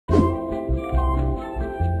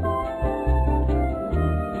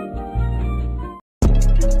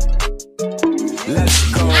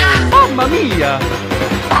mia!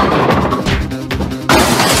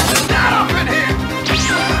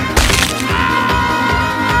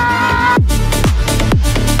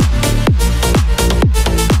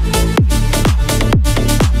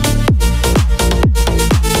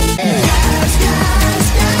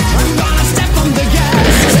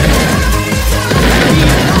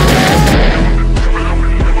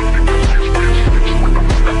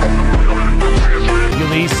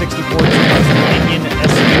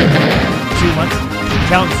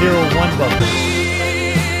 Count 0-1 welcome.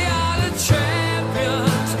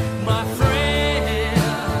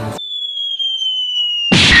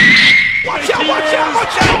 Watch out, watch out,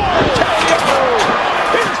 watch out!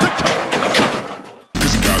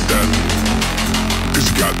 Cause you got that. Cause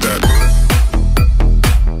you got that.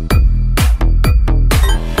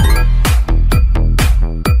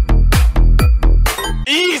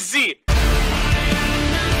 Easy!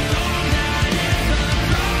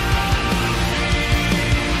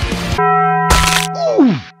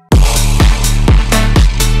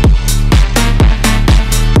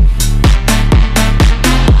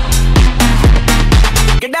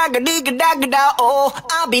 Oh,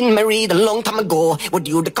 I've been married a long time ago. Would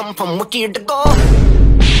you to come from what year to go?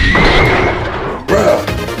 Bruh,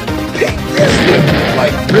 pick this one.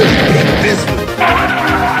 Like, really pick this one.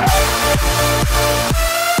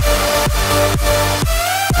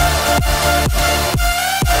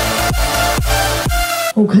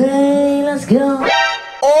 Okay, let's go.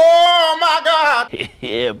 Oh my God!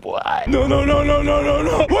 Yeah, boy. No, no, no, no, no, no,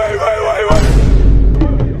 no. Wait, wait, wait, wait.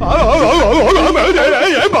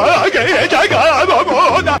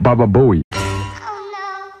 Baba Bowie.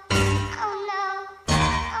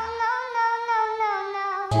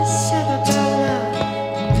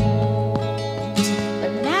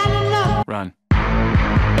 Run.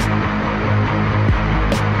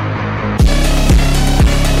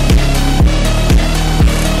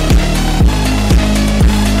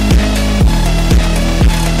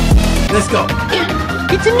 Let's go.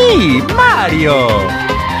 It's me, Mario.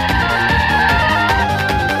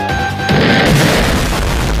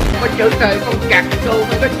 Có chữ trời con cặc xô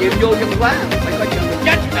mới có chịu vô trong quá. Mày có chữ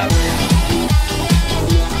chết hả?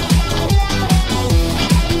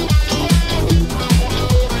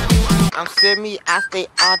 I'm semi, I stay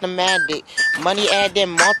automatic. Money add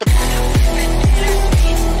them multiple.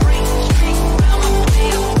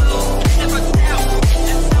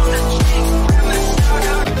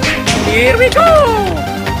 Here we go.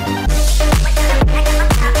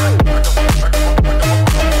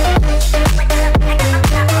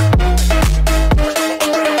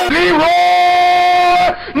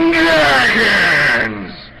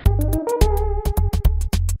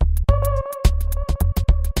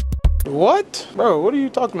 What? Bro, what are you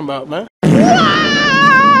talking about, man? Oh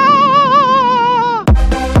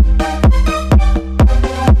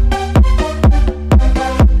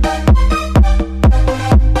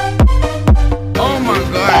my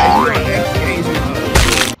God, you are that crazy.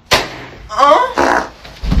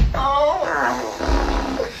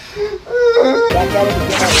 Like a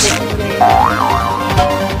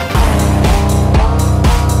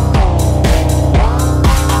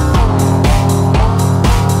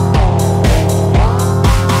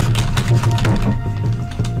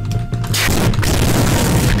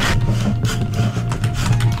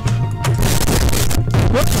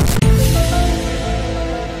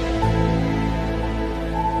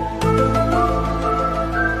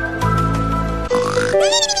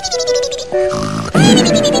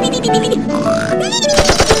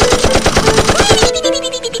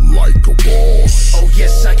boss. Oh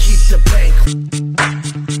yes, I keep the bank.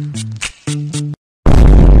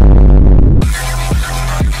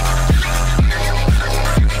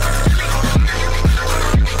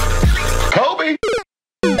 Kobe.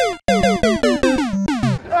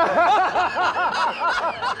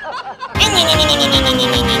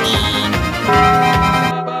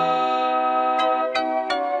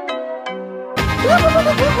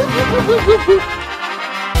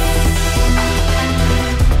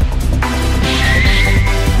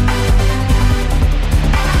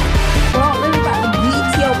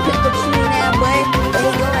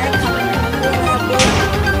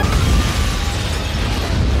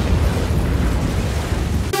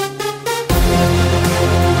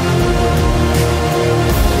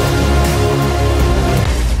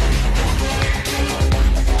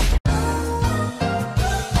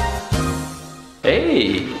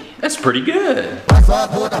 Hey, that's pretty good. Let's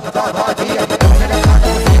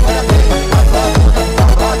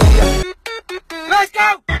go!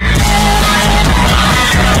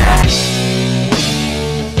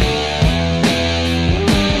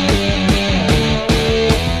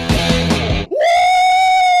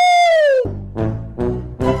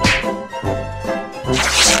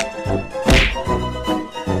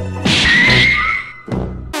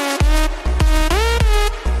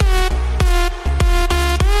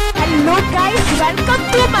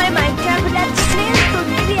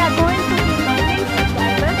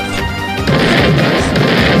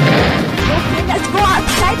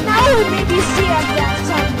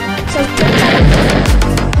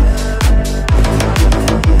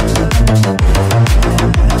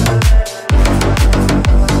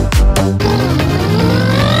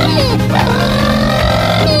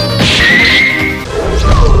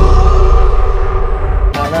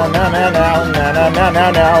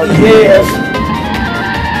 now. Yes.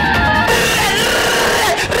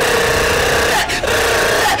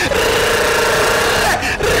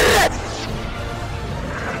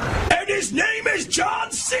 And his name is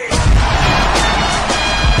John C.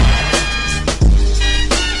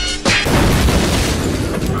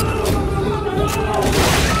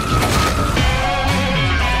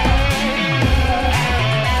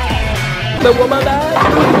 The woman died.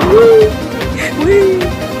 Wee.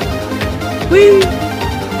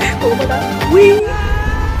 Woman died. Wee.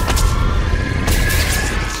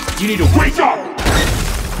 You need to wake up!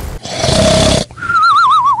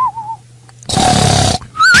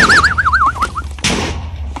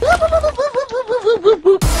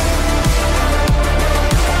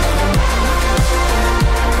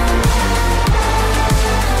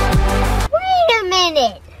 Wait a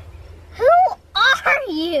minute. Who are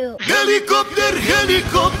you? Helicopter,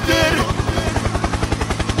 helicopter!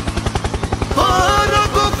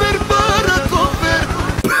 Paracofer, paracofer!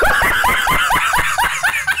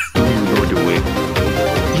 You know the way.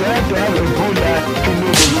 You have to have a Buddha to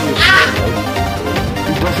know the way.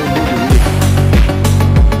 He doesn't know the way.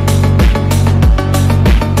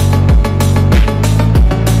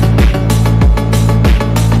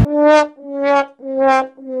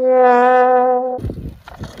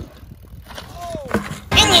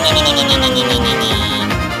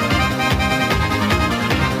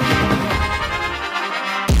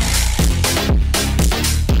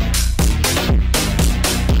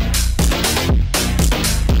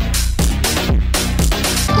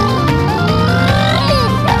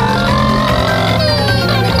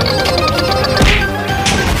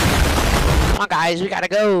 Come on, guys, we gotta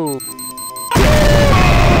go.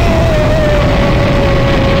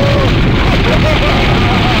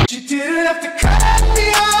 You didn't have to cut me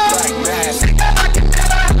off like that. I could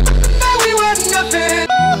never know we were nothing.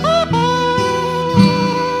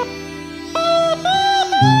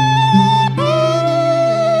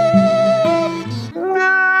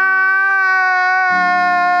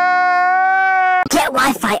 Get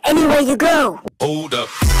Wi-Fi anywhere you go. Hold up.